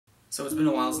So it's been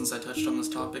a while since I touched on this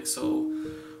topic, so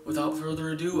without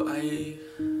further ado,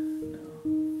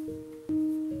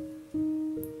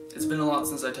 It's been a lot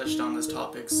since I touched on this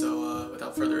topic, so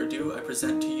without further ado, I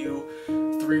present to you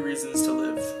 3 reasons to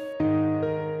live.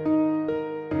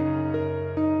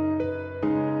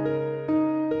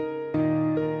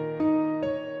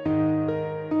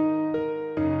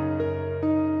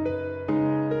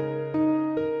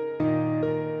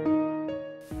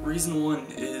 Reason 1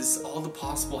 is all the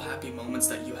possible happy moments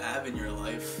that you have in your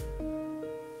life.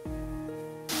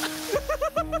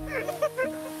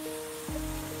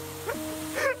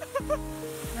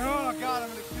 Oh god, I'm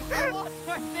gonna kill I lost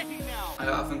my thing now! I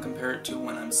often compare it to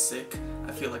when I'm sick.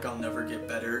 I feel like I'll never get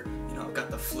better. You know, I've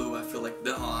got the flu. I feel like,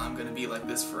 oh, I'm gonna be like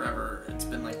this forever. It's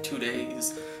been like 2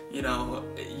 days. You know,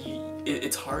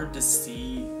 it's hard to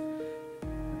see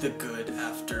the good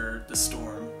after the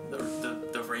storm,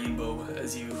 the rainbow,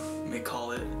 as you may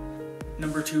call it.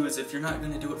 Number 2 is if you're not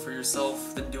going to do it for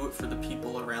yourself, then do it for the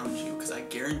people around you, because I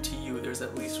guarantee you there's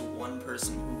at least one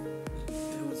person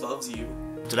who loves you.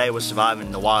 Today we're surviving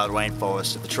in the wild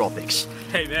rainforest of the tropics.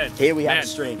 Hey man. Here we have a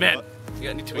stream. Man, What? you got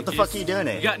any Twinkies? What the fuck are you doing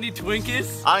here? You got any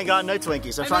Twinkies? I ain't got no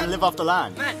Twinkies. I'm trying to live off the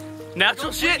land. Man,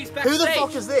 Natural shit? Who the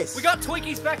fuck is this? we got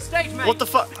Twinkies backstage, mate! What the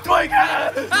fuck?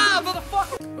 Twinkies! Ah,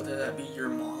 motherfucker! Whether that be your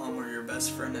mom or your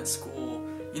best friend at school,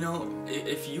 you know,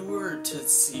 if you were to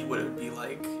see what it would be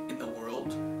like in the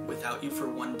world without you for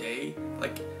one day,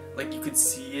 like you could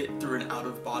see it through an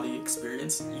out-of-body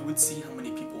experience, you would see how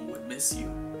many people would miss you.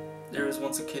 There was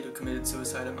once a kid who committed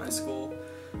suicide at my school.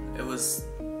 It was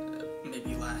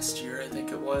maybe last year, I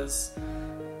think it was.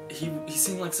 He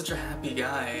seemed like such a happy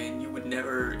guy, and you would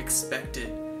never expect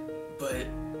it. But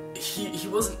he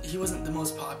wasn't the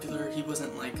most popular. He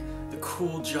wasn't like the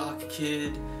cool jock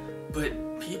kid.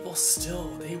 But people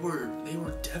still, they were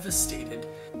devastated.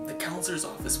 The counselor's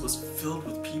office was filled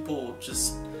with people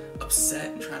just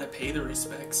upset and trying to pay their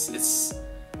respects.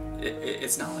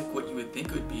 It's not like what you would think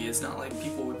it would be. It's not like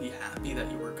people would be happy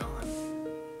that you were gone.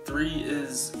 3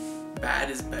 is bad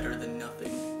is better than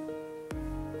nothing.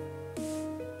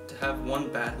 To have one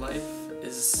bad life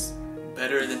is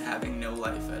better than having no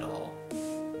life at all.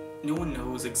 No one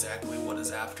knows exactly what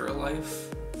is after a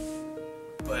life,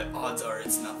 but odds are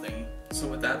it's nothing. So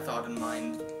with that thought in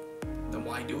mind, then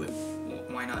why do it?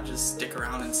 Why not just stick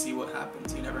around and see what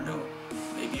happens? You never know.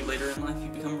 Maybe later in life you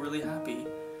become really happy.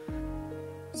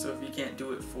 So if you can't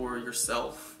do it for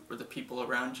yourself or the people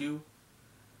around you,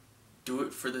 do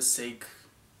it for the sake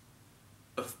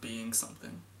of being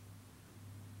something.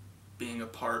 Being a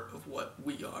part of what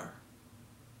we are.